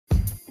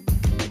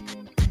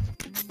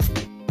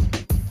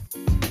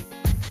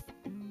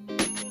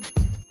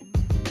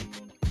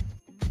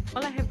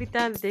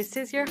Jefita. This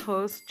is your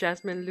host,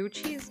 Jasmine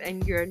Luchis,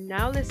 and you're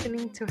now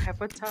listening to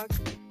Hepa Talk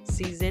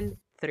Season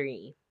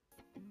 3.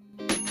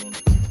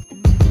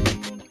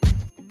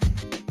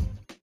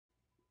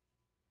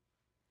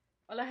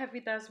 Hola,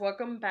 Jefitas.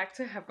 Welcome back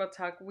to Hepa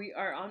Talk. We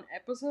are on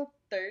episode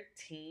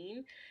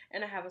 13,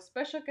 and I have a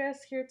special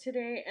guest here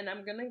today, and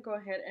I'm going to go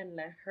ahead and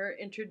let her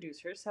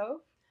introduce herself.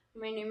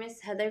 My name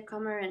is Heather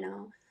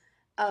Camareno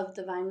of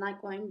Divine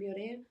Like Wine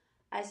Beauty.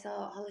 I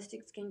sell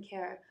holistic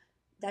skincare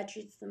that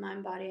treats the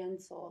mind, body,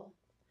 and soul.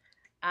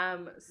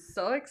 I'm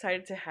so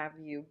excited to have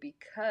you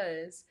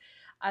because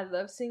I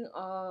love seeing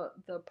all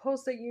the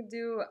posts that you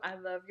do. I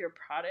love your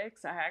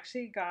products. I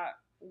actually got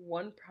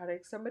one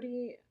product.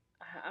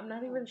 I'm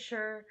not even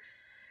sure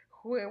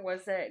who it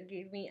was that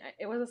gave me.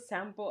 It was a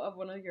sample of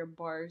one of your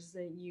bars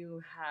that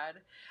you had.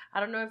 I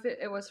don't know if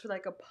it was for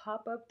like a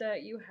pop up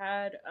that you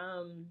had.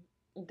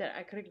 That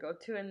I couldn't go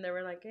to, and they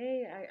were like,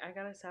 "Hey, I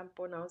got a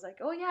sample," and I was like,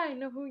 "Oh yeah, I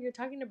know who you're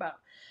talking about."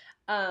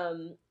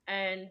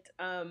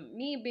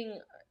 Me being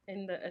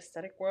in the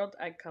aesthetic world,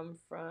 I come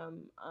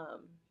from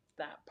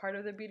that part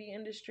of the beauty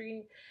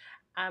industry.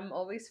 I'm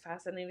always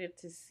fascinated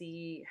to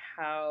see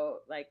how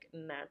like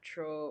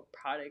natural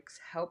products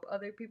help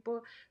other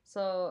people.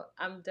 So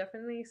I'm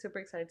definitely super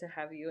excited to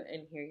have you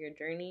and hear your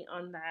journey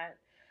on that.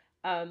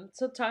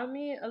 So tell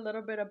me a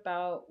little bit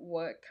about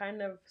what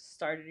kind of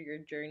started your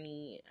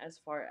journey as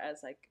far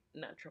as like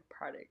natural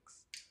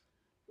products.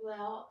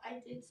 Well, I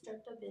did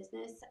start the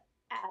business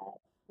at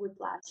with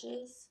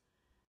lashes,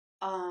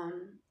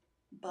 um,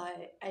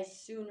 but I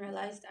soon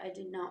realized I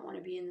did not want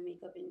to be in the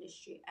makeup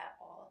industry at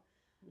all.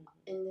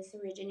 And this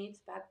originates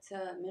back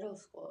to middle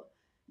school.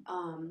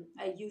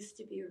 I used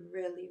to be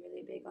really,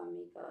 really big on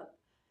makeup,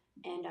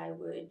 and I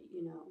would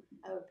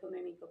put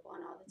my makeup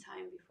on all the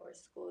time before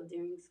school,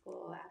 during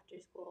school, after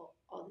school,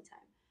 all the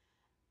time.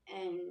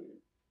 And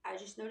I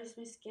just noticed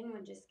my skin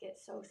would just get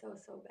so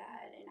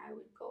bad. And I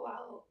would go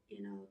out,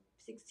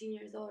 16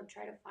 years old,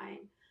 try to find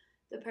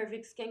the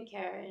perfect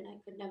skincare, and I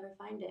could never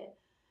find it.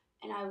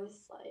 And I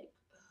was like,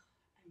 "Ugh,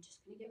 I'm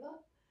just gonna give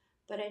up."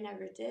 But I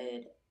never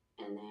did.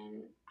 And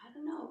then I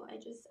don't know,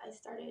 I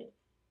started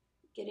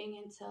getting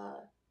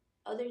into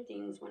other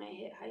things when I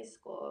hit high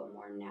school,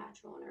 more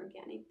natural and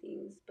organic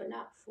things, but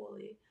not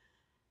fully.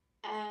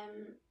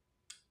 And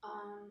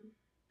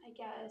I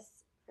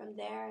guess from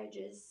there, I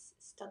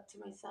just stuck to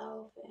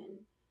myself and,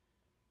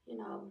 you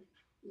know,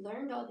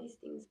 learned all these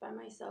things by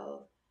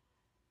myself.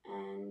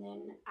 And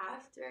then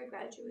after I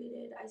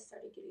graduated, I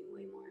started getting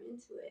way more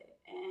into it.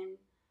 And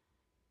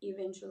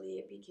eventually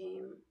it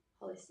became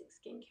holistic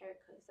skincare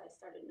because I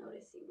started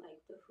noticing like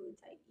the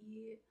foods I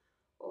eat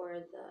or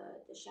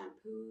the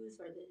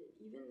shampoos or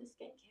even the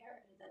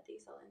skincare that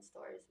they sell in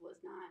stores was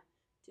not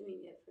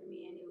doing it for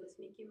me, and it was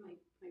making my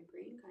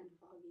brain kind of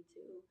foggy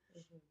too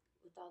Mhm.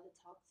 with all the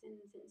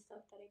toxins and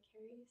stuff that I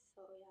carry.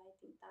 So yeah, I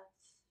think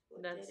that's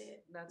what that's did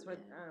it. that's what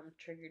Yeah.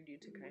 triggered you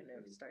to kind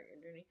of Mm-hmm. start your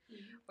journey,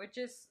 Mm-hmm. which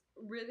is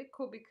really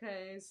cool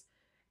because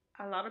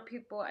a lot of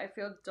people I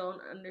feel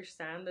don't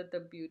understand that the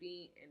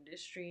beauty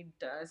industry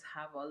does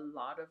have a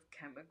lot of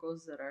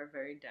chemicals that are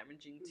very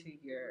damaging to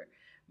your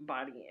Mm-hmm.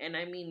 body. And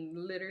I mean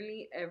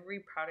literally every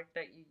product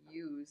that you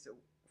use,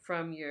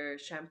 from your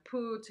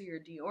shampoo to your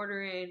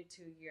deodorant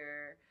to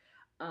your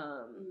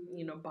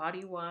Mm-hmm.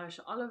 body wash,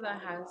 all of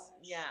that Body has,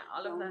 wash, yeah,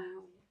 all of that,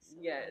 toner, so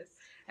yes,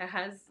 it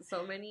has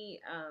so many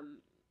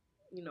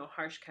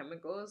harsh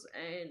chemicals.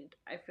 And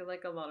I feel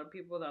like a lot of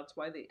people, that's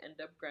why they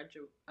end up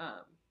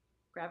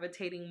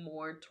gravitating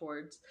more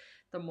towards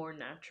the more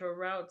natural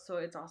route. So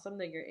it's awesome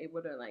that you're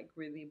able to like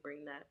really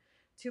bring that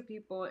to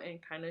people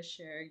and kind of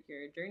share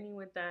your journey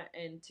with that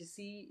and to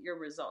see your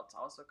results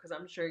also, because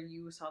I'm sure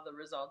you saw the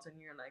results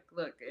and you're like,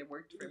 look, it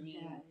worked for yeah, me,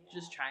 yeah.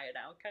 just try it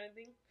out kind of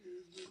thing.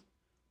 Mm-hmm.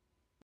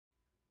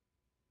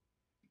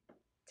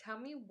 Tell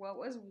me, what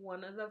was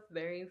one of the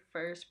very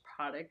first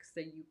products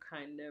that you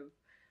kind of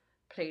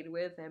played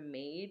with and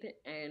made,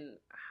 and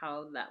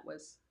how that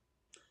was?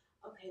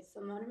 Okay,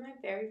 so one of my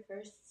very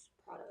first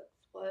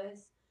products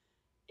was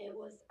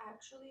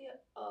actually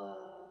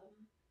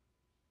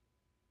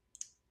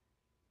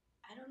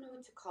I don't know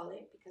what to call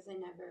it because I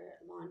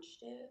never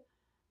launched it,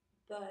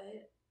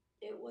 but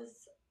it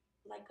was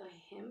like a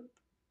hemp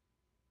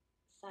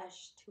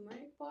slash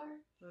turmeric bar.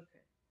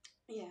 Okay.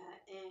 Yeah,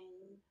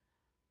 and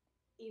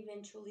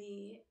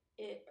eventually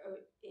it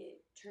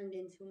turned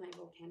into my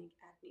volcanic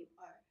acne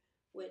bar,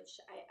 which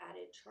I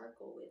added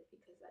charcoal with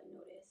because I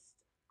noticed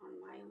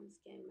on my own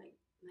skin, my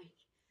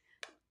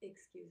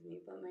excuse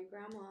me, but my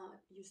grandma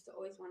used to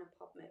always want to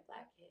pop my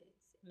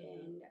blackheads, Mm-hmm.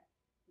 and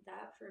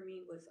that for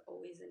me was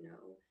always a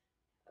no,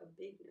 a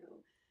big no.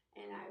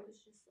 And I was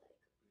just like,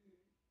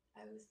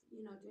 I was,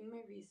 doing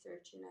my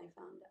research and I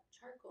found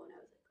charcoal, and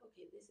I was like,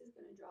 okay, this is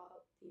going to draw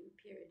up the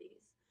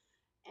impurities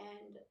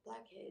and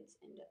blackheads,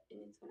 and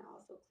it's going to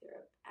also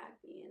clear up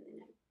acne. And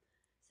then I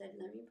said,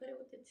 let me put it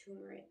with the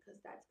turmeric because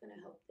that's going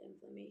to help the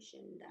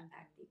inflammation that Mm-hmm.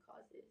 acne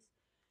causes.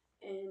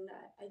 And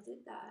I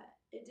did that.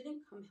 It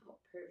didn't come out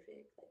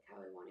perfect like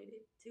how I wanted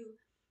it to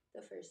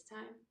the first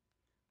time,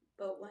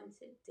 but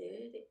once it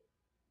did,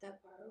 that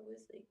bar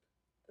was like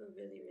a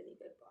really really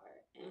good bar,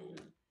 and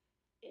Mm-hmm.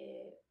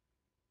 it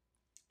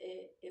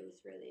it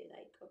was really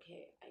like,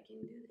 okay, I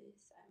can do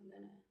this.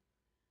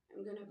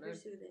 I'm gonna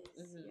pursue this.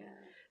 Mm-hmm. Yeah.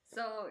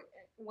 So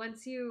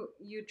once you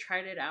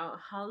tried it out,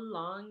 how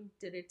long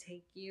did it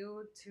take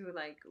you to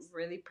like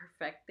really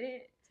perfect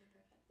it? To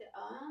perfect it.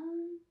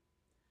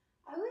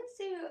 I would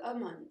say a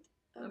month,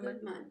 a A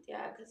good month. month,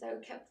 yeah, because I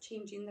kept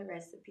changing the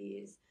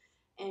recipes,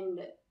 and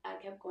I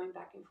kept going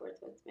back and forth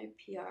with my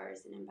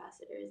PRs and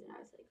ambassadors, and I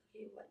was like,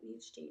 okay, what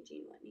needs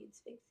changing, what needs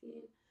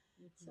fixing.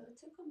 Mm-hmm. So it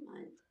took a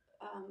month,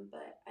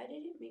 but I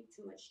didn't make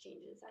too much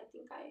changes. I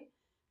think I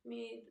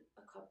made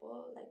a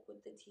couple, like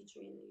with the tea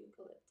tree and the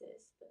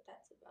eucalyptus, but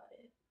that's about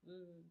it.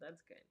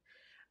 That's good.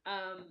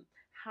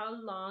 How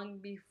long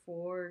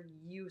before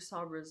you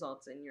saw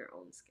results in your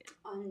own skin?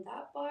 On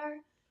that bar,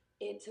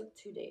 it took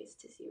 2 days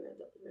to see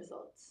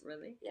results.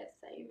 Really? Yes,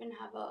 I even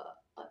have a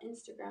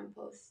Instagram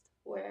post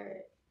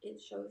where it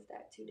shows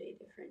that 2 day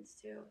difference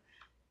too.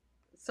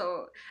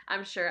 So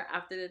I'm sure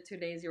after the 2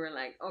 days you were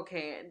like,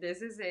 okay,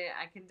 this is it.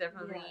 I can Yeah,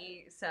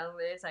 definitely sell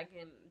this. I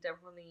can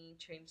definitely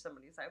change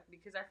somebody's life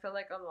because I feel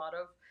like a lot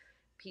of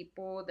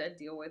people that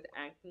deal with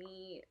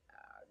acne,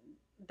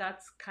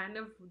 that's kind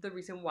of the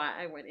reason why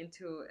I went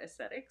into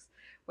aesthetics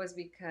was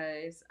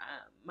because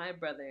my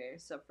brother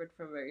suffered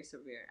from very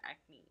severe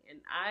acne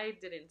and I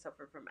didn't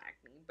suffer from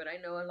acne, but I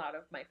know a lot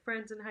of my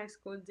friends in high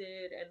school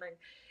did, and like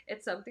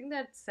it's something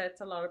that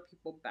sets a lot of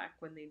people back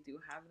when they do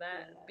have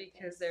that yeah, it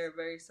because does. they're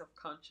very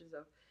self-conscious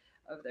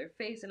of their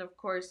face, and of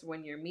course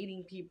when you're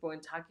meeting people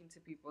and talking to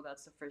people,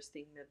 that's the first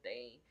thing that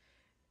they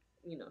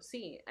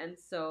see. And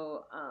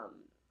so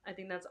I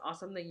think that's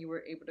awesome that you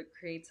were able to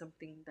create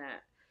something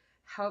that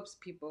helps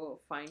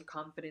people find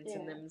confidence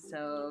in Yeah, confidence.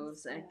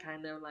 themselves and Yeah.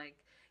 kind of like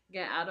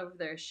get out of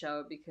their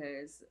shell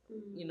because I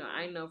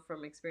Mm-hmm. know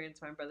from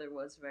experience my brother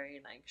was very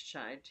like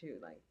shy to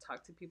like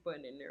talk to people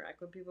and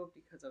interact with people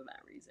because of that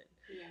reason.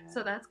 So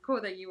Yeah. that's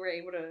cool that you were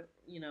able to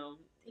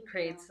Thank you.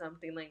 create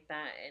something like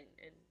that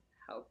and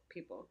help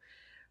people.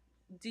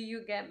 Do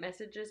you get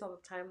messages all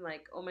the time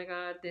like, oh my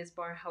god, this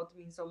bar helped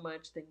me so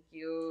much, thank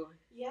you?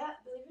 Yeah,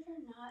 believe it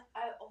or not,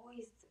 I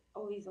always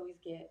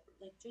get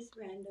like just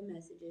random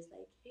messages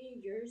like, "Hey,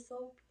 your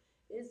soap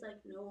is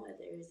like no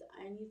others.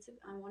 I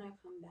want to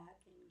come back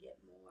and get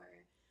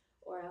more."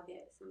 Or I'll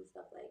get some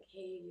stuff like,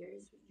 "Hey, your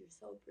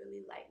soap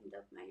really lightened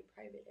up my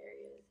private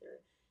areas." Or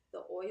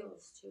the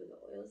oils too. The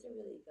oils are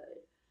really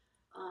good.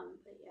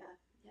 But yeah,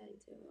 yeah, I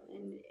do,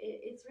 and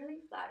it's really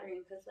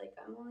flattering because like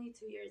I'm only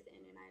 2 years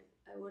in, and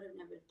I would have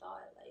never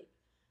thought like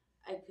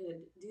I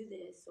could do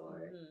this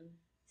or Mm-hmm.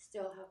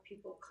 still have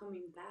people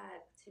coming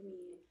back to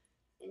me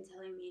and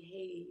telling me,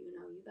 hey,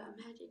 you got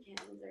magic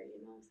hands or,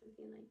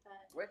 something like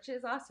that. Which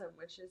is awesome,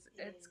 which is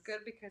It it's is.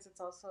 good because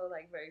it's also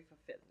like very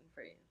fulfilling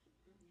for you.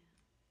 Yeah,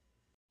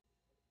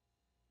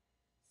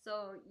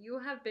 So you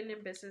have been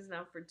in business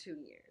now for 2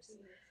 years. 2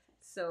 years.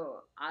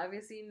 So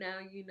obviously now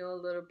you know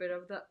a little bit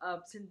of the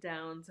ups and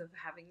downs of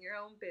having your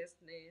own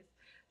business.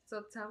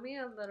 So tell me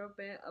a little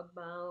bit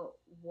about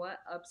what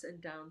ups and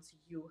downs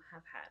you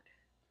have had.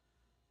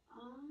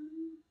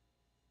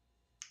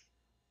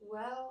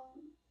 Well,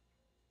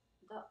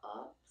 the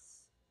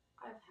ups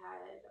I've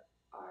had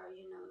are,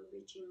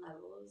 reaching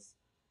levels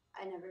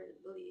I never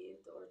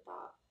believed or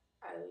thought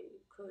I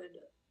could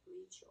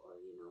reach or,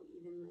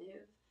 even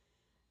live.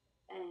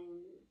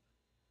 And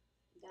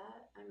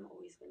that I'm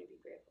always going to be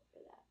grateful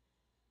for that.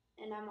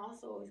 And I'm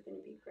also always going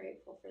to be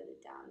grateful for the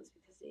downs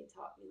because they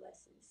taught me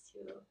lessons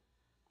too.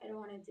 I don't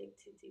want to dig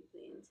too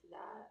deeply into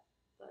that,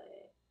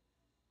 but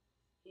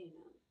you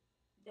know,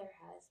 there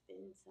has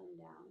been some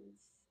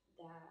downs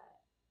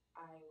that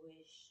I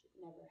wish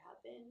never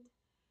happened.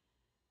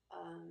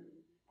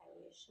 I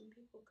wish some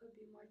people could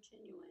be more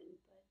genuine,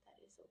 but that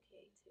is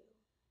okay too.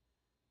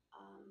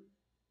 Um,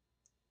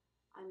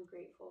 I'm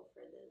grateful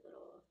for the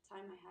little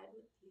time I had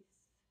with these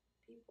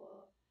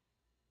people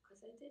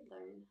because I did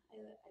learn. I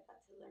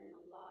got to learn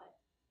a lot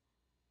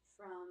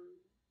from,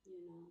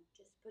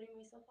 just putting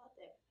myself out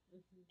there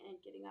Mm-hmm. and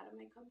getting out of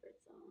my comfort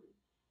zone.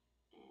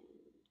 And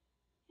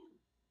yeah,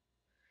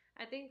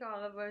 I think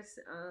all of us,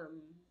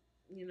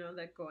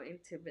 that go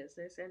into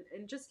business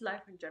and just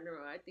life in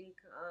general, I think,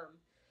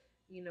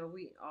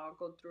 we all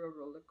go through a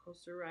roller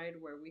coaster ride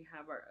where we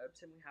have our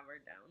ups and we have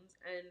our downs.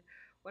 And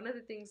one of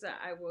the things that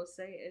I will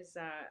say is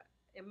that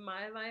in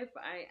my life,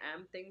 I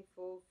am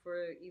thankful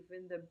for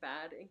even the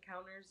bad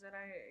encounters that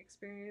I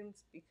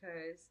experience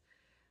because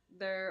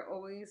there are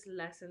always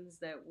lessons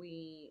that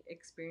we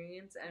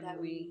experience and that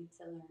we we, need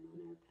to learn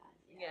on our path.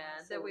 Yeah,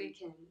 yeah, that so we we,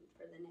 can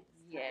for the next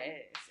time.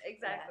 yes, Yeah.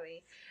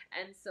 exactly.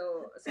 And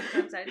so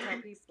sometimes I tell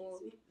Excuse people,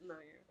 me.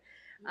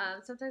 no,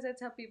 sometimes I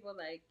tell people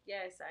like,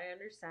 yes, I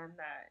understand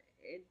that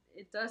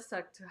it does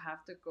suck to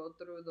have to go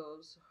through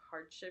those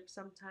hardships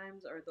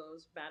sometimes or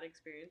those bad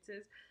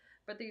experiences,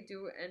 but they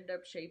do end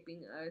up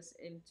shaping us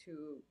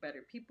into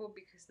better people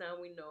because now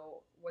we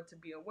know what to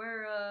be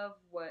aware of,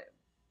 what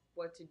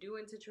to do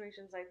in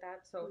situations like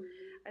that. So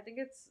Mm-hmm. I think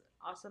it's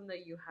awesome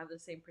that you have the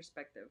same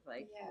perspective,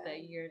 like Yeah,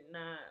 that you're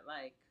not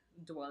like,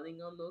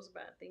 dwelling on those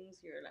bad things.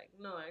 You're like,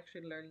 no, I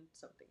actually learned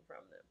something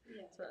from them.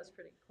 Yeah, So that's yeah.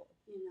 pretty cool.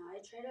 I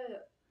try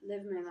to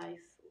live my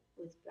life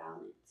with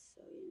balance,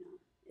 so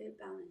it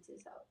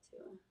balances out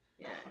too.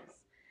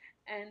 Yes.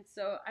 And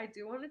so I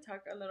do want to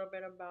talk a little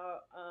bit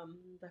about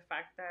the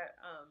fact that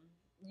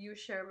you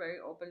share very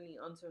openly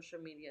on social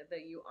media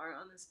that you are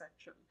on the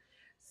spectrum.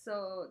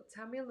 So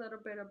tell me a little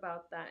bit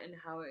about that and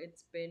how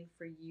it's been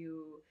for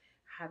you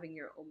having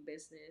your own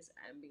business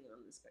and being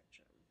on the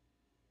spectrum.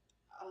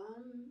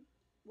 Um,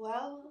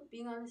 well,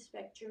 being on the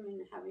spectrum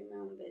and having my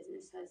own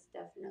business has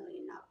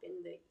definitely not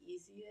been the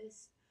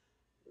easiest,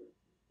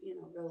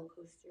 roller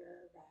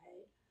coaster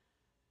ride.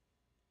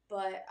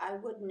 But I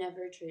would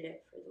never trade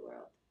it for the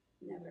world,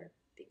 Mm-hmm. never,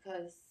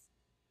 because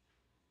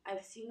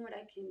I've seen what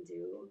I can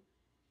do,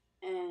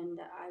 and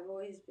I've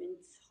always been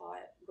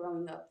taught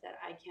growing up that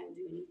I can't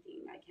do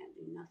anything, I can't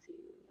do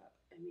nothing.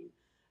 I mean,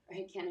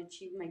 I can't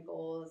achieve my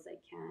goals. I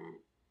can't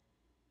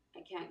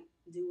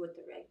do what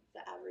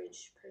the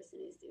average person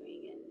is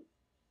doing,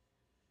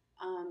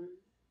 and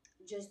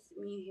just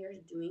me here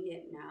doing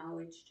it now,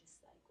 it's just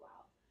like,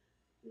 wow,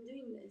 I'm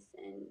doing this.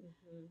 And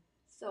Mm-hmm.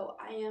 so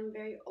I am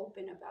very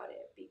open about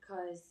it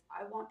because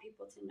I want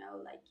people to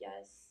know, like,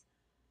 yes,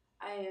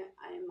 I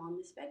am on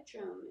the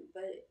spectrum,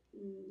 but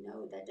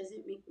no, that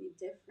doesn't make me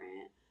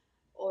different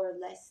or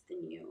less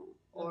than you,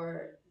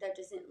 or Mm-hmm. that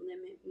doesn't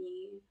limit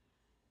me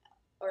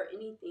or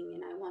anything.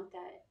 And I want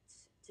that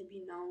to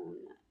be known,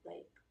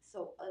 like,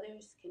 so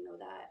others can know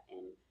that,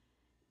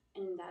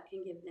 and that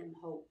can give them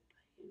hope,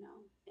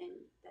 and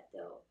that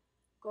they'll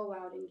go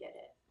out and get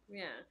it.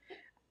 Yeah.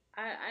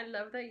 I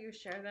love that you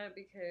share that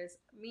because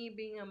me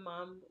being a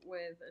mom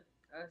with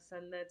a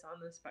son that's on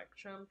the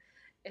spectrum,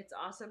 it's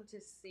awesome to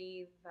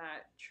see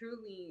that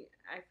truly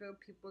I feel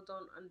people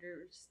don't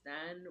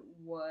understand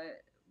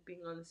what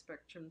being on the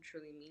spectrum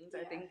truly means.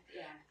 I Yeah, think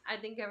yeah, I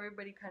think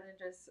everybody kind of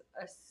just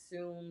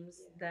assumes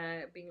yeah.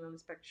 that being on the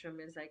spectrum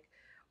is like,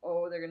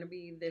 oh, they're gonna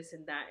be this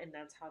and that, and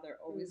that's how they're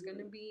always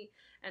gonna Mm-hmm. be.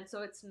 And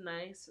so it's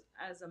nice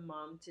as a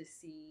mom to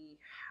see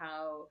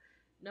how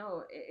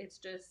no, it's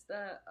just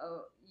that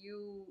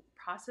you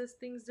process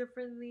things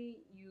differently.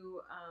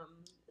 You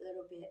A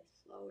little bit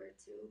slower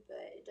too, but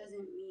it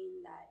doesn't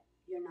mean that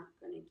you're not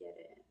gonna get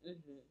it.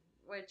 mhm.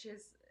 which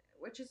is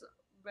which is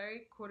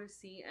very cool to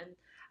see, and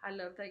I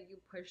love that you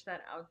push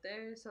that out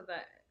there so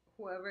that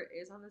whoever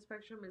is on the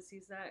spectrum and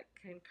sees that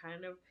can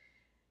kind of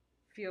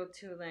feel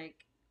too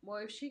like, well,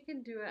 if she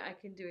can do it, I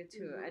can do it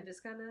too. I Mm-hmm.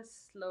 just kind of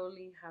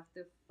slowly have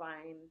to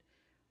find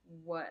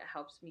what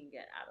helps me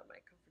get out of my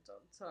comfort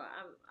zone. So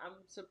I'm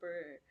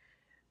super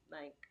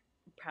like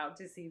proud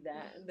to see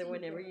that Thank you.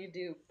 whenever you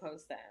do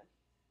post that.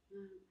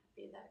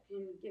 Happy that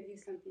can give you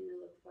something to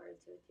look forward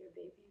to with your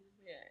baby.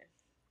 Yes.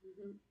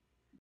 Mm-hmm.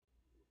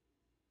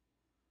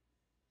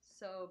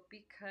 So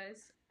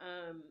because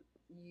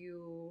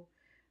you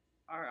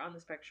are on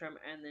the spectrum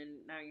and then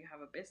now you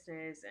have a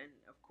business and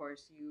of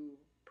course you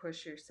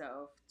push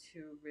yourself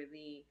to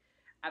really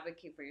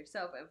advocate for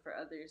yourself and for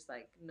others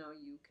like no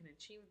you can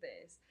achieve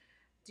this.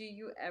 Do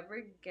you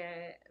ever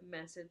get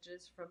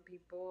messages from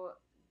people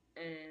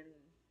and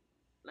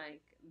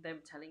like them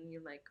telling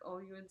you like, oh,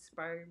 you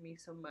inspired me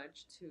so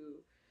much to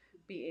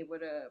be able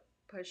to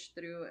push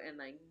through and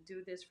like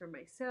do this for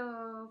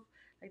myself?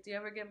 Like, do you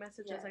ever get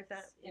messages like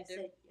that? Yes, You yes,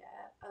 do?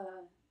 yeah.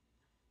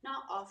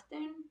 Not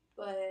often,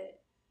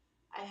 but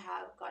I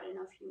have gotten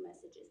a few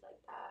messages like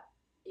that,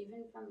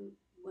 even from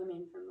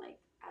women from like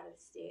out of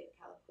state,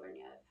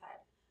 California. I've had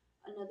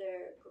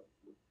another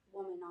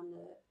woman on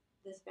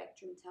the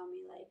spectrum tell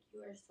me like,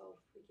 you are so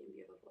freaking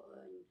beautiful,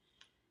 and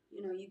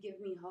you give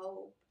me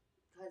hope,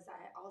 because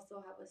I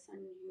also have a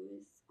son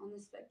who's on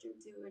the spectrum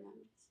too, and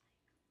I'm just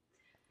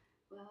like,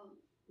 well,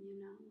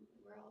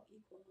 we're all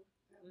equal.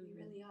 We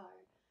Mm-hmm. really are,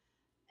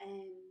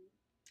 and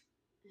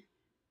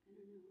I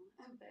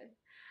don't know, but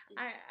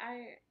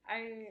I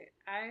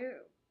I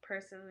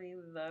personally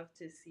love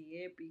to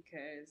see it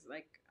because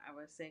like I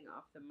was saying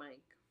off the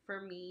mic,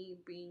 for me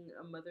being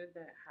a mother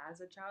that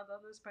has a child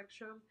on the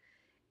spectrum,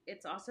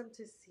 it's awesome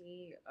to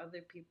see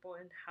other people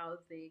and how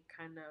they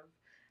kind of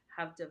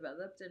have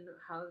developed and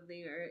how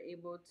they are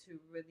able to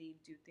really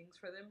do things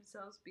for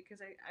themselves because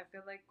I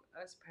feel like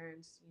us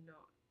parents,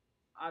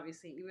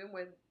 obviously even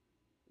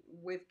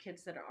with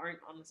kids that aren't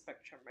on the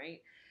spectrum,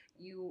 right?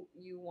 You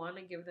want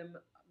to give them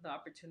the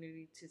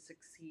opportunity to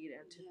succeed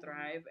and to yeah,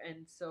 thrive,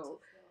 and to so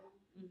feel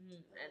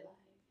alive.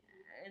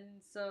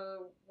 and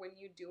so when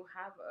you do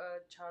have a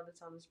child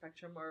that's on the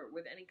spectrum or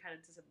with any kind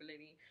of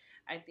disability,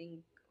 I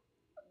think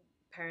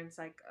parents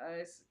like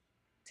us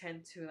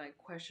tend to like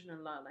question a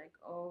lot like,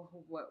 oh,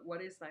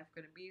 what is life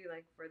going to be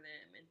like for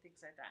them and things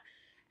like that.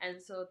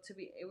 And so to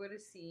be able to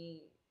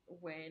see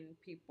when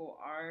people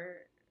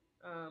are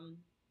um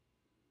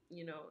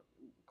you know,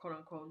 quote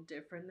unquote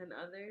different than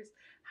others,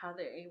 how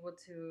they're able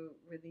to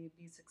really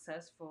be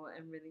successful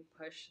and really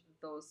push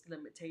those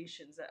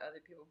limitations that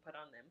other people put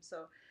on them.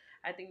 So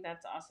I think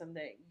that's awesome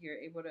that you're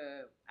able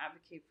to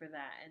advocate for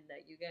that and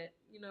that you get,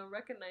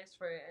 recognized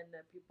for it and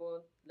that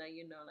people let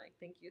you know, like,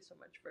 thank you so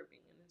much for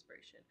being an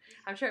inspiration.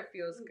 I'm sure it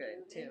feels Thank good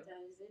you. too.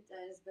 It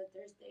does. But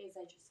there's days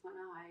I just want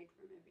to hide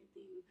from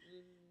everything.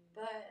 Mm-hmm.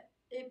 But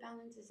it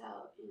balances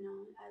out, you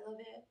know. I love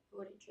it. I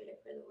wouldn't trade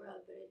it for the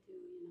world, but I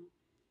do,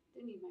 do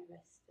need my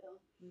rest still.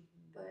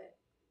 Mm-hmm.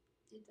 But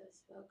it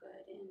does feel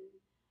good. And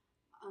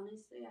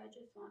honestly, I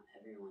just want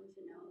everyone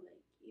to know,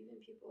 like,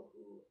 even people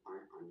who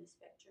aren't on the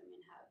spectrum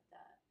and have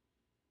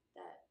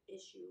that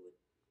issue with,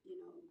 you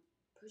know,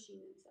 pushing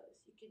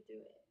themselves, you could do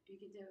it. You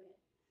could do it.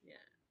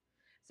 Yeah.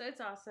 So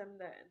it's awesome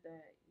that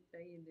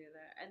you do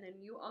that, and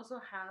then you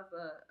also have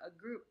a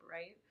group,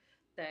 right?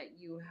 That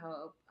you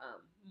help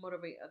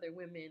motivate other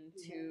women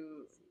Yes,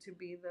 to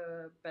be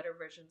the better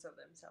versions of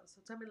themselves.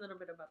 So tell me a little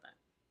bit about that.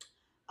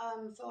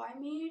 So I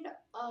made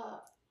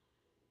a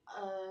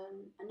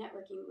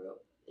networking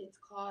group. It's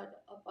called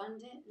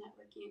Abundant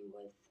Networking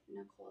with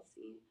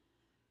Nicoles.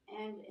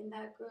 And in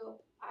that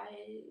group,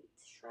 I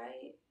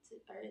try to,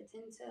 or I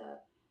tend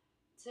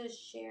to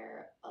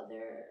share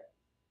other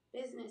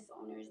business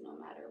owners, no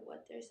matter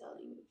what they're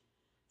selling,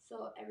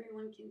 so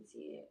everyone can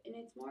see it. And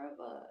it's more of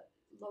a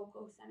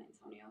local San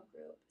Antonio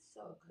group.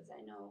 So, because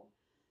I know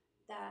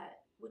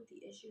that with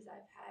the issues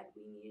I've had,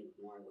 we need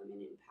more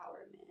women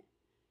empowerment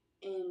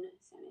in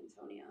San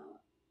Antonio.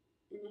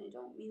 And I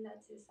don't mean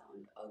that to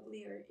sound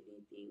ugly or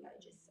anything.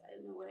 I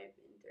know what I've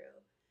been through.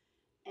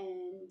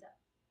 And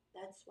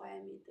that's why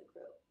I made the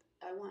group.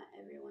 I want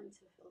everyone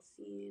to feel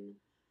seen.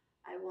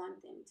 I want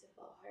them to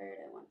feel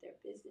heard. I want their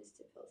business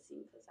to feel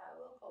seen, because I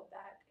will go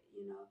back.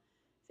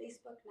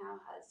 Facebook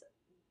now has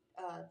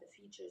the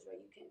features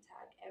where you can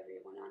tag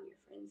everyone on your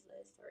friends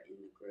list or in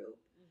the group.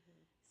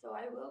 Mm-hmm. So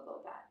I will go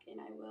back and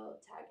I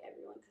will tag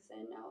everyone, because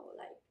I know,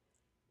 like,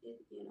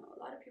 a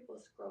lot of people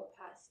scroll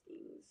past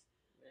things,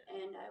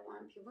 Yeah. and I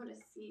want people to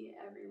see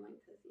everyone,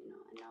 because I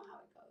know how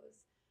it goes,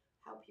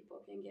 how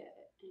people can get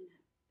and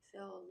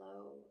feel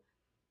low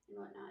and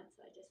whatnot.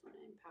 So I just want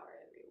to empower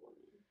every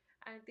woman.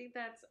 I think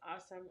that's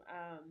awesome.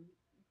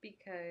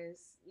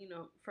 Because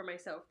for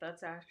myself,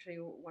 that's actually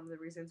one of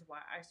the reasons why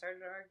I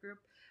started our group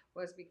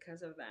was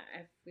because of that.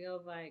 I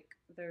feel like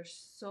there's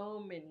so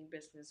many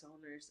business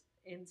owners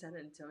in San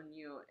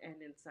Antonio,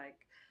 and it's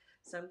like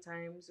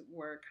sometimes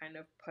we're kind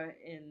of put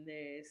in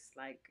this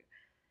like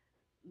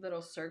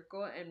little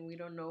circle and we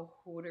don't know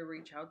who to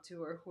reach out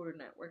to or who to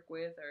network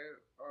with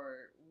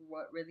or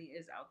what really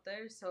is out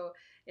there. So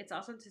it's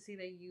awesome to see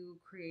that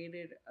you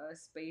created a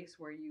space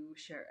where you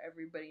share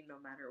everybody no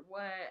matter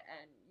what,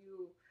 and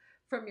you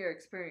from your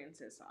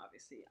experiences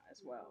obviously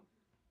as well.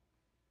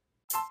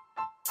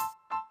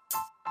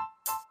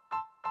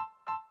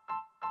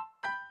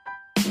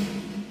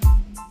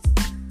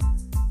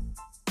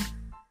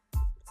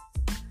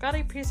 Got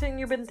a piercing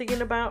you've been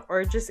thinking about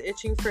or just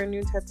itching for a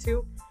new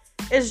tattoo?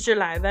 It's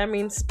July. That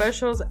means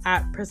specials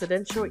at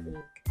Presidential Ink.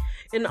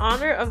 In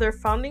honor of their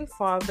founding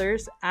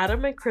fathers,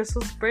 Adam and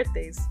Crystal's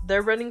birthdays,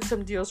 they're running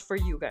some deals for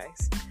you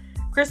guys.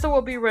 Crystal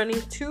will be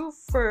running 2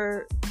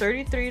 for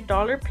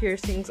 $33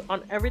 piercings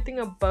on everything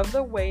above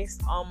the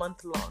waist all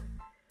month long.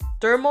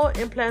 Dermal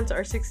implants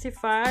are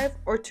 $65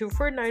 or 2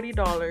 for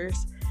 $90,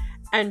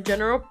 and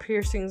general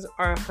piercings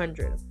are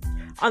 $100.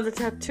 On the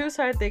tattoo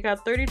side, they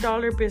got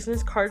 $30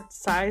 business card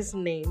size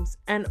names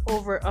and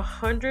over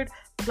 100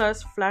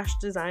 plus flash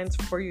designs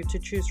for you to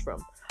choose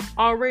from,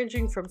 all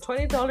ranging from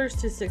 $20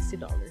 to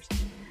 $60.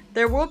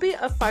 There will be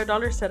a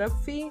 $5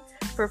 setup fee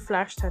for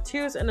flash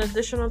tattoos, an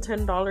additional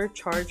 $10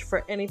 charge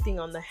for anything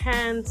on the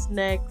hands,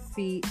 neck,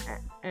 feet,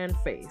 and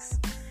face.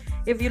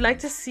 If you'd like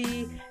to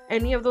see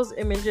any of those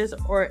images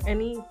or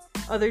any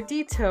other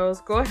details,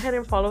 go ahead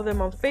and follow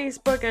them on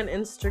Facebook and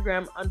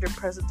Instagram under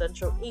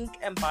Presidential Ink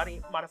and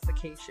Body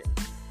Modification.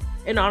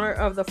 In honor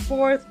of the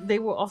 4th, they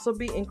will also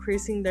be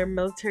increasing their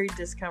military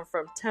discount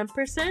from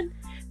 10%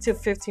 to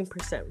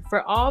 15%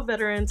 for all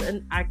veterans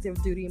and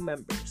active duty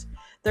members.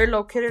 They're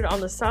located on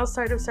the south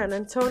side of San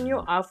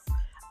Antonio off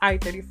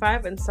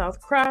I-35 and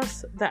South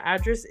Cross. The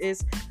address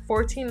is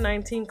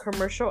 1419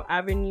 Commercial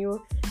Avenue.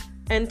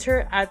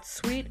 Enter at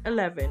Suite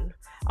 11.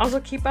 Also,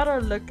 keep out a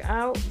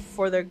lookout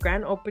for their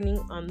grand opening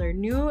on their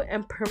new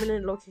and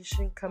permanent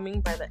location coming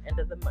by the end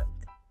of the month.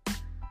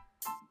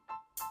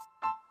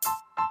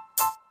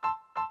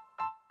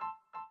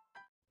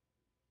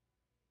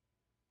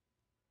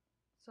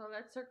 So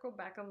let's circle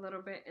back a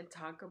little bit and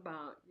talk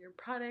about your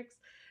products.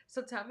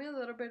 So tell me a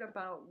little bit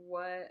about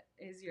what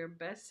is your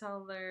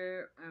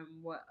bestseller and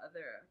what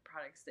other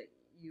products that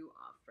you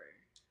offer.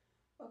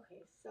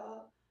 Okay,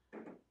 so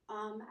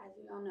as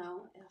we all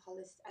know,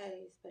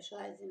 I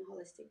specialize in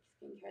holistic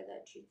skincare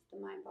that treats the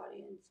mind,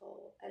 body, and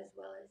soul, as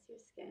well as your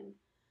skin,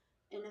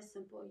 in a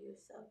simple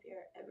use of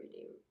your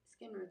everyday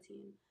skin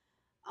routine.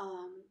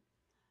 Um,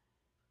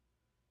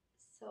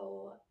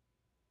 so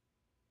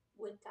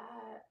with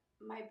that,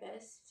 my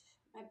best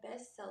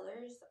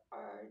sellers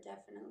are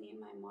definitely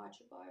my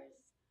matcha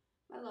bars,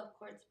 my love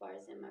quartz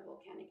bars, and my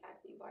volcanic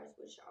acne bars,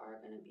 which are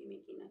going to be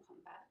making a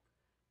comeback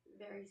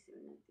very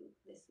soon. I think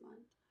this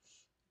month.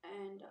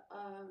 And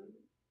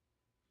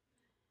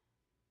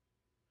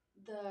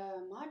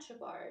The matcha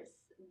bars,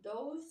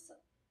 those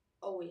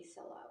always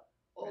sell out.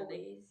 Really?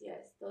 Always,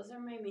 yes. Those are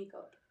my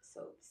makeup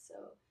soaps.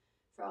 So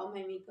for all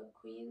my makeup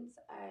queens,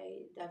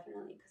 I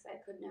definitely, because I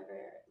could never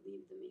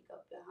leave the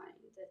makeup behind.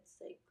 That's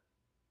like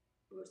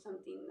or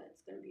something that's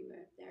going to be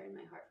there in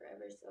my heart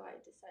forever. So I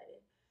decided,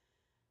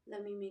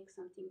 let me make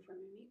something for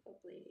my makeup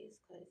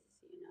ladies because,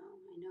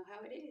 I know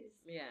how it is.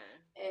 Yeah.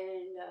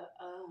 And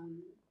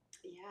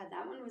yeah,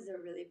 that one was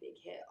a really big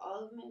hit.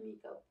 All of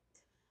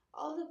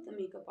the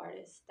makeup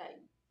artists that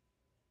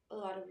a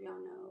lot of y'all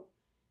know,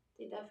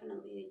 they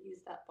definitely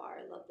use that bar.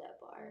 I love that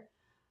bar.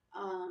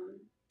 Um,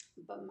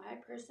 but my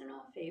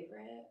personal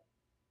favorite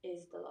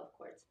is the Love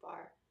Quartz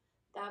bar.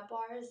 That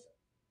bar is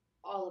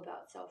all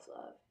about self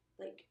love.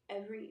 Like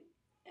every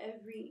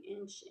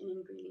inch and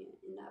ingredient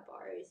in that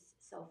bar is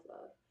self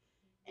love.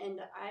 And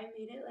I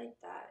made it like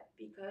that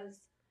because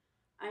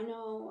I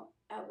know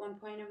at one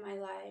point in my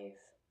life,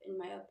 in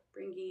my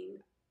upbringing,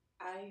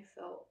 I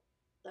felt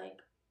like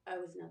I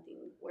was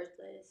nothing,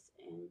 worthless,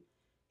 and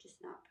just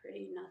not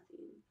pretty,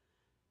 nothing.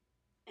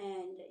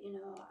 And,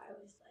 I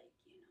was like,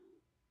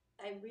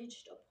 I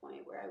reached a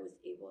point where I was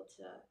able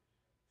to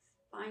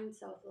find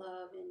self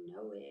love and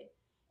know it.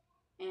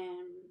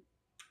 And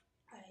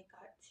I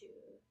got to,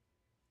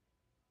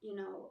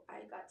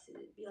 I got to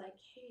be like,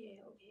 hey,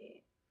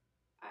 okay,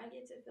 I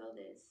get to feel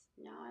this.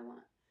 Now I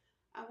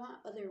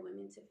want other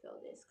women to feel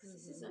this because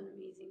this is Mm-hmm. an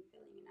amazing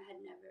feeling, and I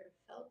had never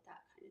felt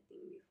that kind of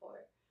thing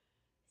before.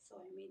 So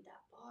I made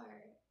that bar,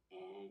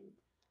 and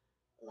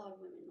a lot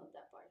of women love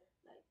that bar.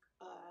 Like,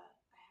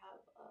 I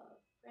have a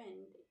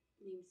friend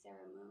named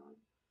Sarah Moon.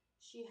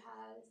 She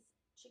has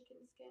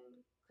chicken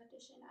skin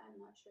condition. I'm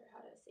not sure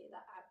how to say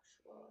the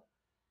actual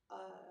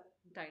uh,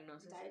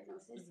 Diagnosis.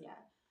 diagnosis. Mm-hmm.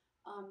 Yeah,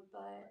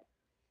 but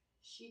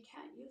she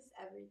can't use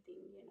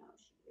everything.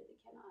 She really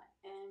cannot.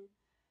 And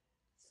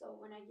so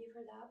when I gave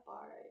her that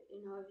bar,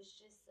 it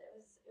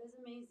was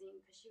amazing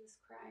because she was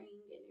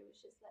crying and it was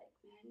just like,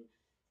 man,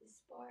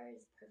 this bar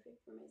is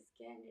perfect for my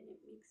skin and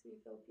it makes me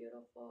feel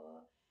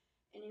beautiful.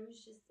 And it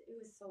was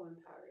so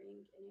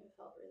empowering and it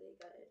felt really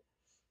good.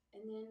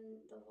 And then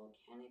the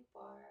volcanic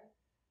bar,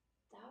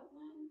 that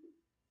one,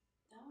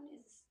 that one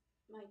is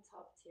my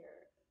top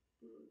tier.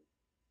 Mm,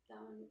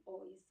 That one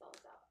always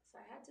sells out. So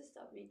I had to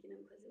stop making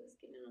them because it was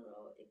getting a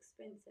little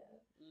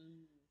expensive.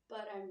 Mm.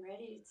 But I'm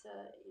ready to,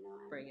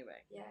 Bring it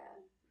back. yeah,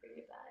 bring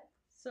it back.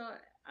 So,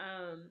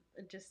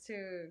 just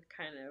to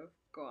kind of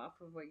go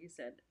off of what you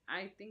said,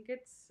 I think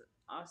it's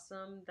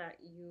awesome that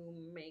you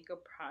make a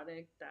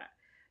product that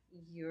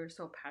you're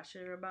so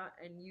passionate about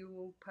and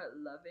you put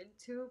love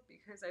into,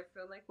 because I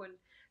feel like when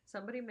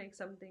somebody makes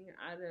something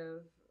out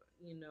of,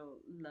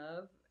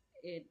 love,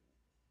 it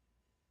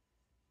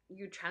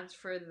you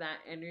transfer that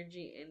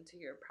energy into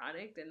your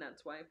product, and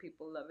that's why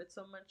people love it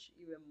so much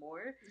even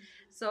more. Yeah,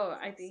 So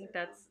I full think circle.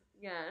 that's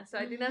yeah, so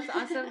I think that's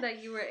awesome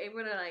that you were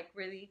able to like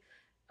really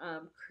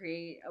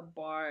create a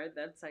bar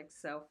that's like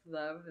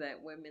self-love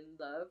that women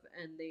love,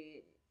 and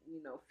they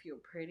feel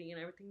pretty and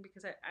everything,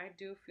 because I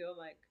do feel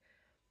like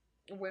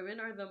women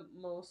are the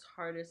most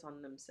hardest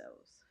on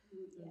themselves.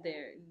 Yeah,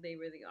 They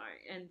really are.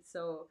 And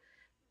so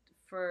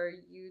for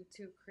you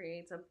to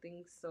create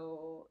something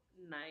so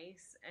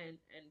nice and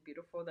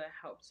beautiful that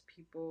helps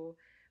people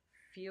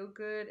feel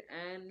good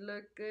and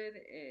look good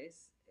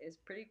is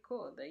pretty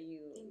cool that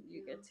you thank you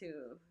you. get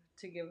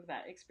to give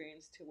that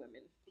experience to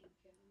women. Thank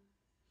you.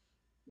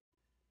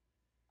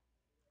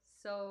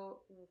 So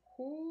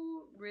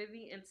who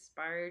really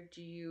inspired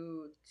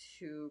you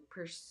to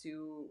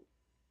pursue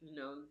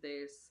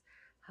this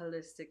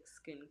holistic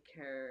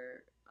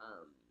skincare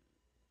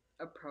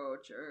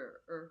approach,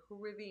 or who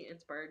really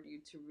inspired you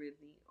to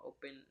really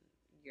open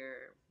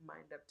your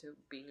mind up to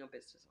being a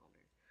business owner?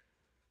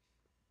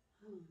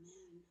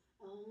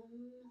 Oh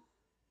man.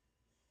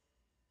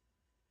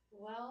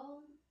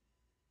 Well,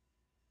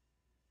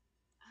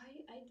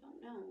 I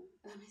don't know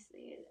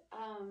honestly.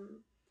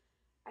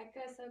 I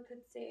guess I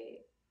could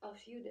say a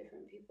few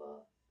different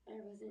people. There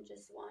wasn't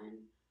just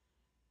one.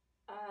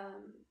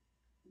 Um,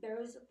 there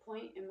was a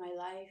point in my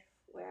life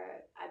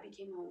where I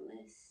became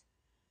homeless,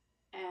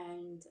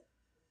 and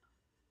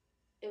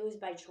it was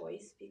by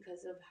choice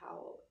because of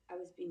how I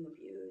was being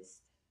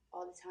abused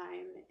all the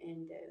time,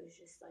 and it was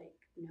just like,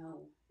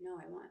 no, no,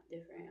 I want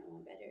different, I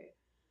want better.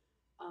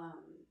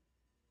 Um,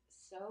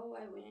 so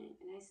I went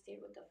and I stayed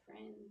with a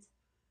friend,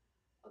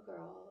 a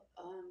girl.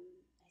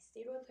 I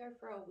stayed with her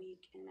for a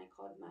week, and I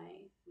called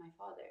my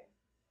father,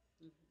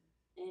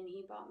 Mm-hmm. and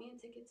he bought me a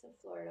ticket to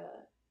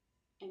Florida.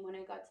 And when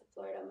I got to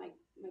Florida, my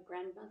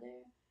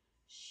grandmother,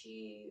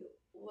 she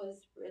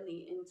was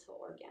really into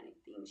organic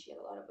things. She had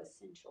a lot of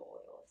essential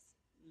oils.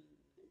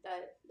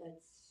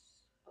 That's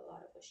a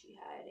lot of what she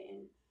had.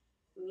 And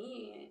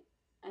me,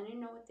 I didn't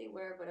know what they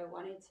were, but I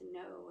wanted to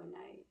know, and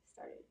I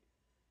started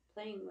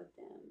playing with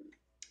them.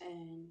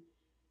 And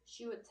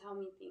she would tell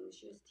me things.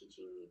 She was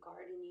teaching me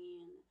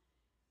gardening.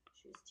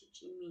 She was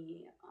teaching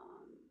me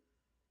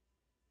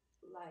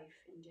life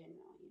in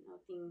general.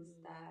 Things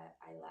Mm-hmm. that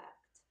I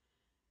lacked.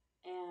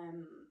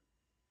 And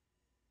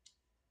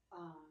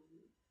um,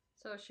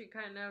 So she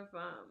kind of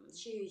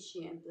She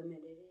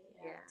implemented it.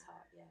 Yeah, yeah.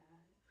 taught. Yeah,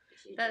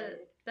 she That did.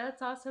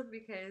 that's awesome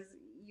because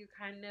you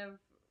kind of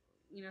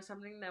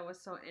something that was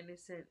so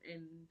innocent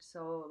and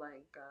so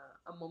like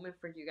a moment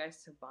for you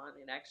guys to bond.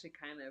 It actually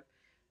kind of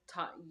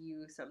taught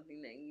you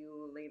something that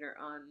you later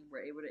on were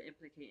able to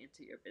implicate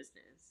into your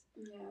business.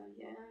 Yeah,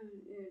 yeah,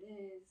 it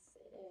is.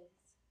 It is.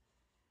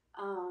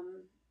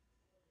 Um,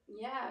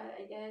 yeah,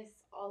 I guess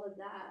all of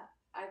that.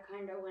 I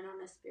kind of went on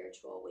a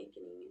spiritual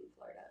awakening in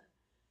Florida,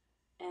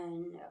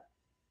 and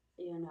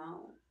you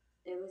know,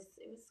 it was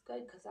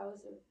good because I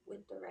was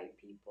with the right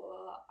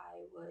people.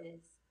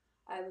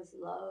 I was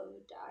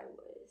loved. I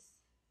was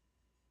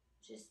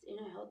just in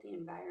a healthy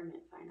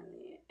environment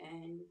finally,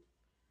 and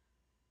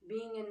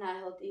being in that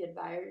healthy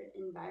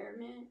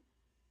environment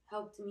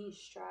helped me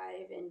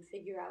strive and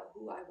figure out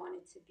who I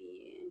wanted to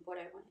be and what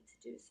I wanted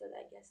to do. So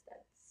I guess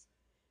that's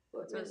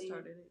what That's what really,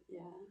 started it.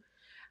 yeah,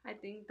 I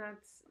think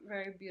that's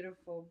very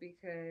beautiful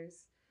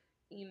because,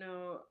 you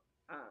know,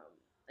 um,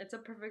 it's a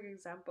perfect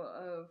example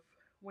of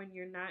when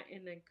you're not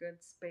in a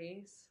good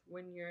space,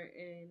 when you're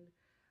in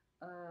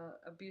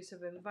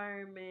abusive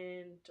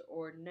environment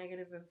or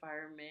negative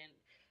environment,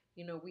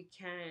 we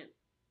can't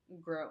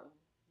grow.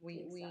 We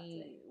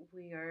exactly.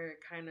 we we are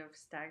kind of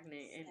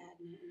stagnant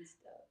Stagnant and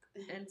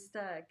stuck. and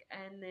stuck.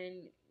 And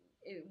then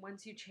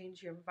once you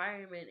change your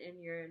environment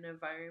and you're in an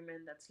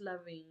environment that's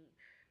loving,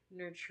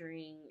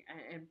 nurturing,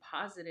 and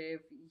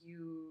positive,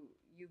 you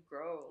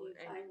grow You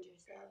find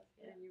yourself,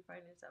 yeah. and you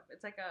find yourself.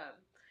 It's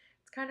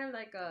kind of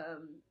like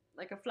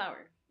a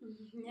flower.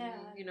 Yeah,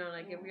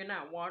 Like if yeah. you're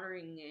not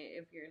watering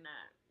it, if you're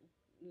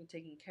not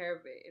taking care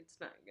of it, it's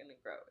not gonna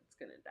grow. It's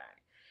gonna die.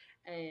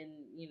 And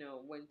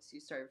once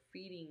you start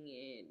feeding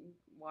it,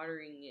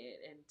 watering it,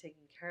 and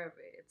taking care of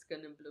it, it's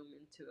gonna bloom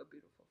into a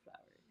beautiful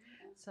flower.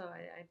 Yeah. So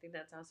I think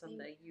that's awesome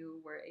Thank that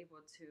you were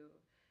able to,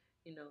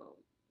 you know,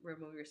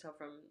 remove yourself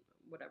from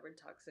whatever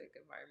toxic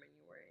environment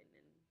you were in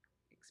and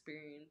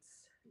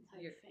experience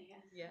your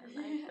life, yeah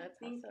yeah. life. That's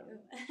Thank awesome.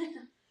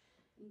 you.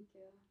 Thank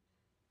you.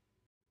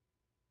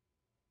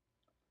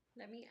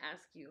 Let me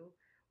ask you,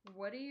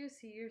 what do you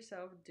see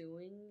yourself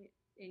doing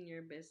in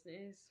your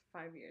business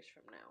 5 years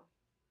from now?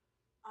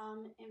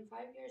 In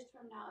 5 years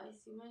from now, I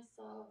see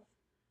myself.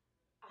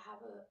 I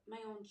have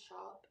my own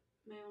shop,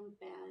 my own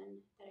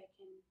van that I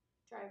can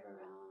drive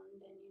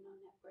around and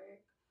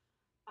network.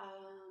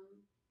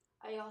 Um,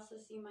 I also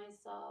see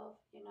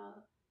myself,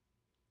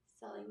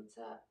 selling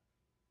to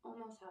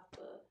almost half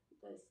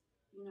the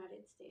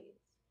United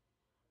States,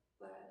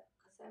 but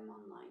because I'm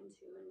online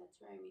too, and that's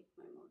where I make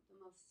the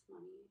most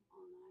money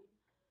online.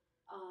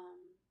 Um,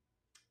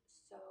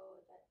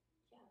 so that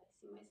yeah, I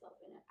see myself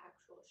in an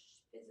actual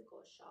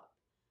physical shop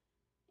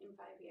in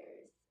 5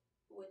 years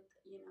with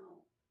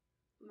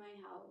my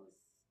house,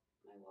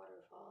 my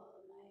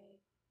waterfall, my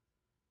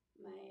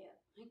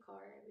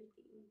car,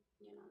 everything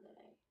that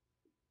I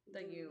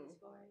that doing you this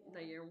for.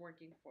 that Yeah. you're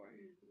working for.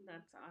 Hmm.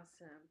 That's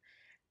awesome.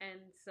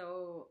 And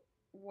so,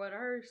 what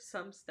are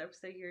some steps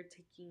that you're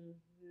taking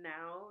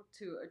now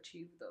to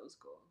achieve those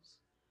goals?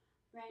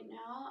 Right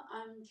now,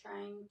 I'm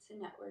trying to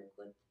network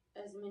with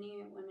as many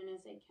women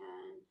as I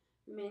can,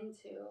 men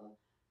too.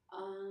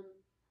 Um,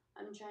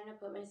 I'm trying to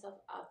put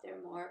myself out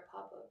there more,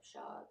 pop up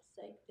shops.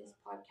 Like this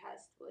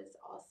podcast was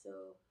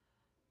also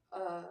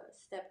a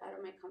step out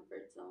of my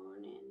comfort zone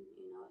and,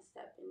 a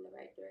step in the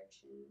right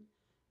direction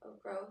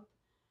of growth.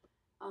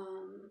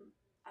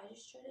 I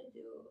just try to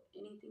do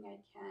anything I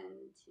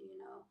can to,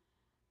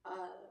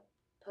 uh,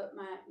 put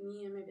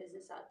me and my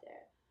business out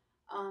there.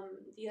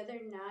 The other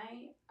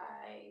night,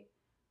 I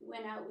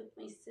went out with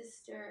my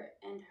sister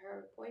and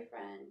her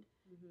boyfriend.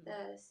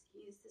 Mm-hmm.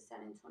 He's the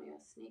San Antonio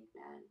Snake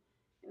Man,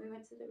 and we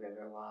went to the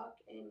Riverwalk,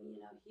 and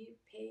he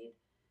paid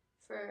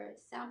for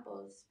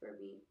samples for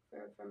me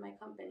for my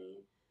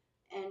company,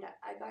 and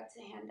I got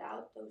to hand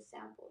out those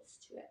samples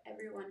to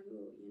everyone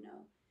who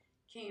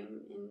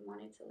came and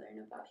wanted to learn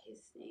about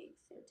his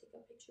snakes or take a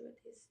picture with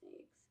his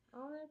snakes.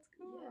 Oh, that's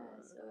Yeah,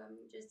 cool. so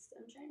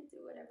I'm trying to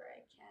do whatever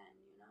I can,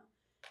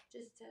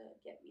 just to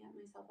get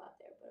myself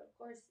out there. But of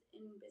course,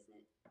 in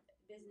business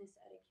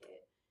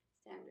etiquette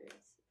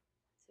standards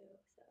too.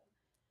 So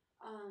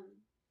um,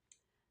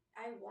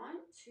 I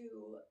want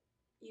to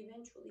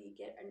eventually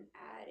get an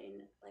ad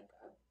in like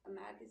a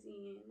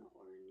magazine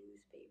or a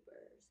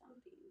newspaper or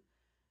something,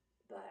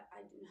 but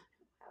I do not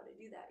know how to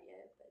do that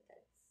yet. But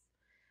that's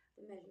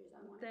the measures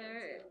I want to go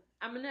There, to.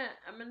 I'm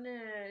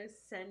gonna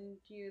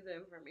send you the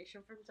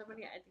information from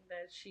somebody. I think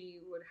that she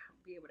would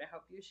be able to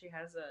help you. She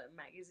has a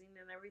magazine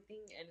and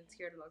everything, and it's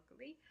here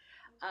locally.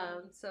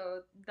 Okay.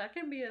 So that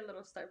can be a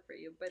little start for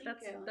you. But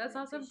Thank you. that's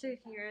I awesome to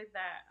appreciate that. hear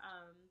that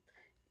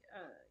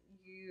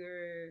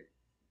you're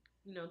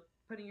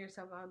putting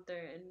yourself out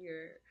there and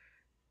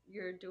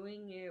you're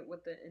doing it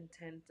with the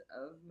intent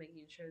of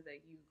making sure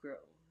that you grow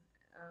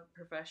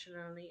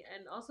professionally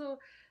and also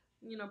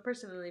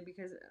personally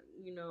because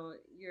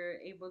you're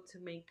able to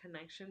make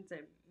connections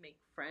and make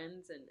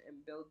friends and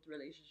build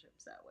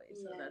relationships that way,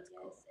 so Yeah, that's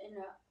yes.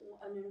 cool.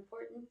 And an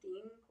important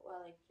thing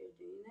while like you're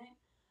doing it,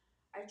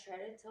 I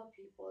try to tell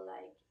people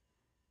like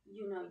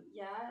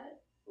Yeah,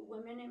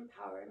 women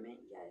empowerment,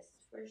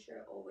 yes, for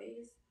sure,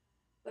 always,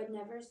 but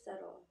never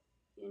settle.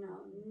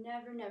 Mm-hmm.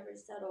 Never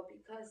settle,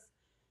 because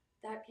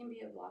that can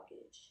be a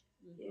blockage.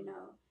 You Mm-hmm.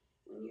 know,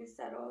 when you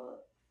settle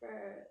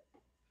for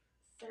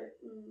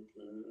certain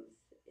things,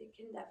 it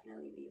can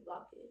definitely be a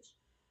blockage.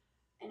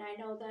 And I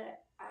know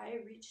that I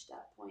reached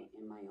that point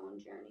in my own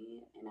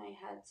journey, and I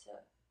had to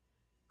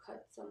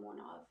cut someone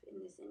off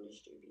in this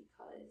industry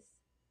because,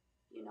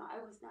 I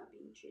was not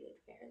being treated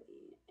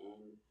fairly,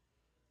 and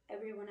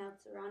everyone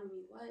else around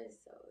me was.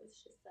 So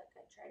it's just like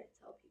I try to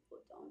tell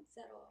people, don't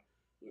settle.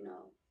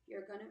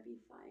 You're gonna be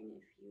fine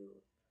if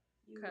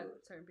Cut you,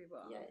 certain people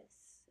off.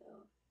 yes. So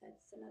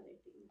that's another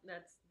thing.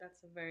 That's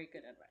a very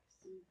good advice.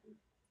 Hmm.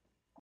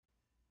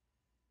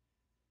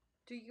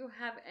 Do you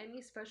have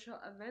any special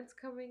events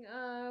coming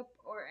up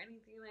or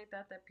anything like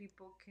that that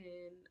people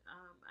can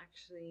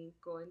actually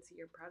go and see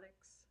your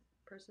products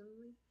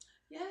personally?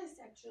 Yes,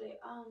 actually.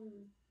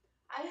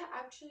 I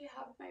actually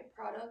have my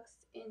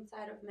products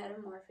inside of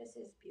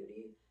Metamorphosis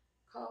Beauty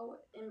Co.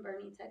 in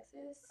Bernie,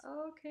 Texas.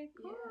 Okay,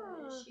 Yeah,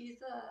 cool. she's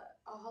a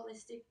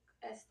holistic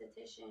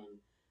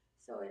esthetician,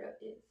 so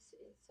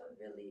it's a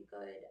really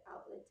good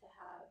outlet to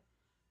have.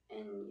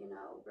 And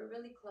we're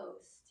really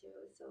close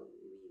too, so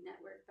we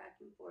network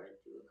back and forth,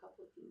 do a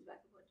couple of things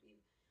back and forth.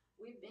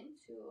 We've been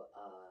to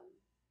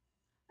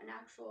an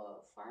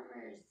actual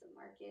farmers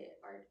market,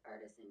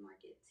 artisan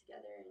market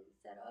together and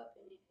set up,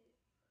 and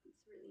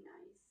it's really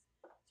nice.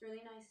 It's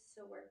really nice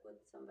to work with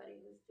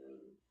somebody who's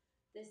doing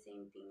the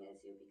same thing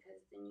as you,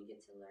 because then you get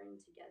to learn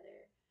together,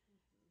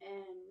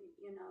 and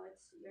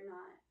it's you're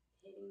not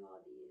hitting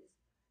all these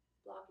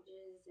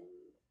blockages and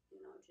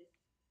just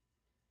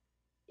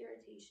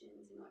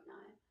irritations and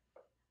whatnot.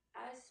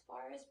 As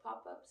far as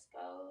pop-ups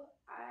go,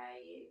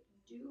 I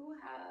do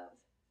have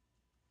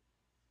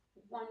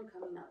one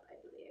coming up, I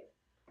believe.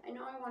 I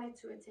know I wanted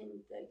to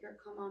attend the Your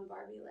Come On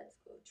Barbie Let's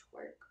Go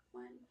Twerk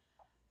one,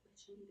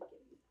 which I need to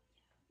give you.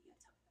 Yeah, we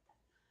gotta talk about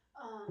that.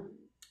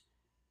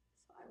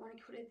 So I want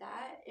to go to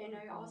that, and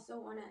I Mm-hmm. also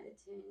want to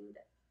attend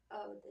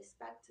this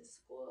back to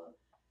school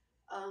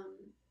um,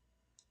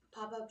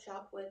 pop up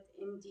shop with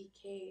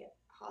MDK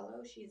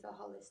Hollow. She's a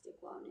holistic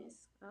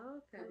wellness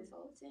Okay.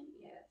 consultant.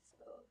 Yeah,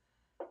 so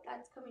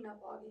that's coming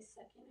up August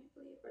 2nd, I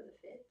believe, or the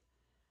 5th.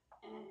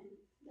 And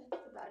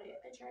that's about it.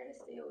 I try to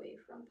stay away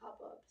from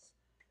pop ups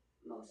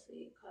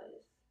mostly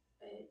because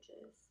it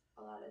just,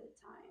 a lot of the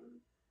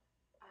time,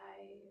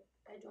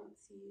 I don't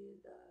see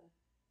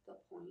the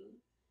point,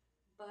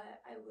 but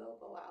I will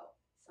go out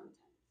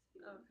sometimes.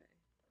 Okay.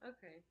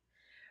 Okay.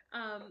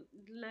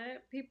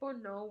 Let people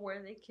know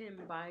where they can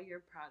buy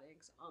your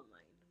products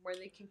online, where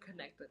they can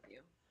connect with you.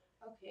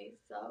 Okay,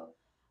 so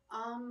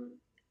um,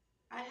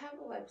 I have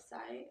a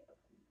website.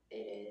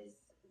 It is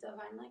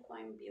Divine Like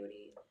Wine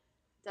Beauty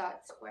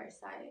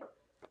 .squaresite.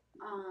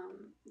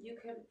 You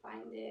can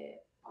find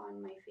it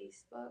on my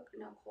Facebook,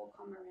 Nicole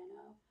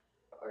Camareno,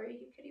 or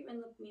you could even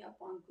look me up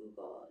on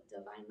Google,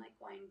 Divine Like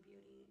Wine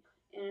Beauty,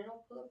 and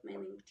it'll pull up my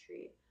link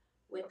tree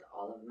with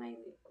all of my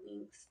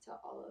links to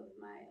all of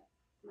my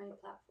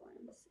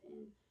platforms.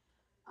 And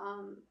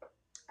um,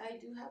 I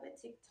do have a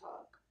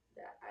TikTok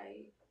that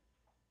I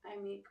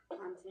make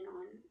content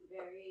on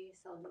very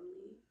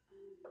seldomly.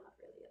 I'm not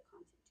really a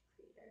content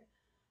creator.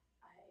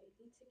 I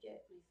need to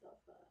get myself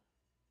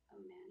a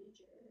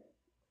manager,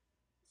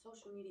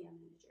 social media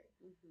manager.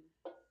 Mm-hmm.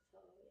 So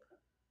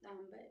yeah.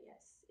 But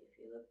yes, if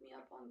you look me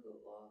up on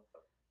Google,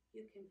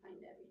 you can find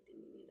everything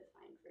you need to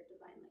find for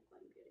Divine Like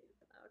Wine Beauty.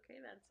 Okay,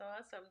 that's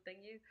awesome. Thank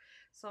you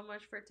so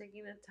much for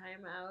taking the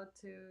time out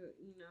to,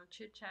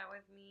 chit chat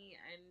with me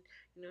and,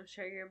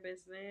 share your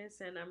business.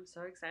 And I'm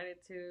so excited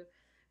to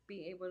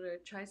be able to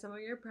try some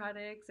of your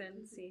products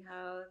and see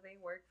how they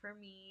work for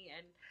me.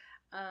 And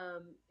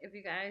if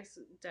you guys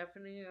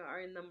definitely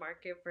are in the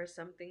market for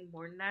something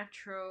more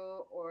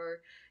natural, or,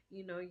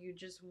 you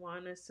just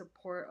want to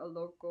support a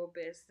local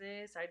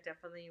business, I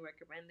definitely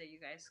recommend that you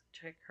guys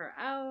check her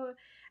out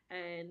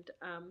and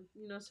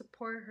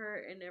support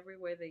her in every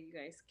way that you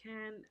guys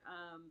can.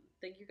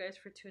 Thank you guys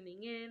for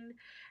tuning in,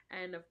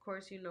 and of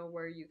course you know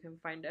where you can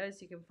find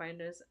us. You can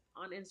find us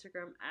on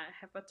Instagram at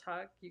Hefa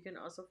Talk. You can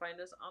also find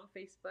us on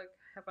Facebook,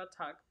 Hefa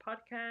Talk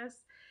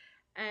Podcast,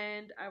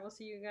 and I will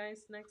see you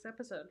guys next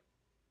episode.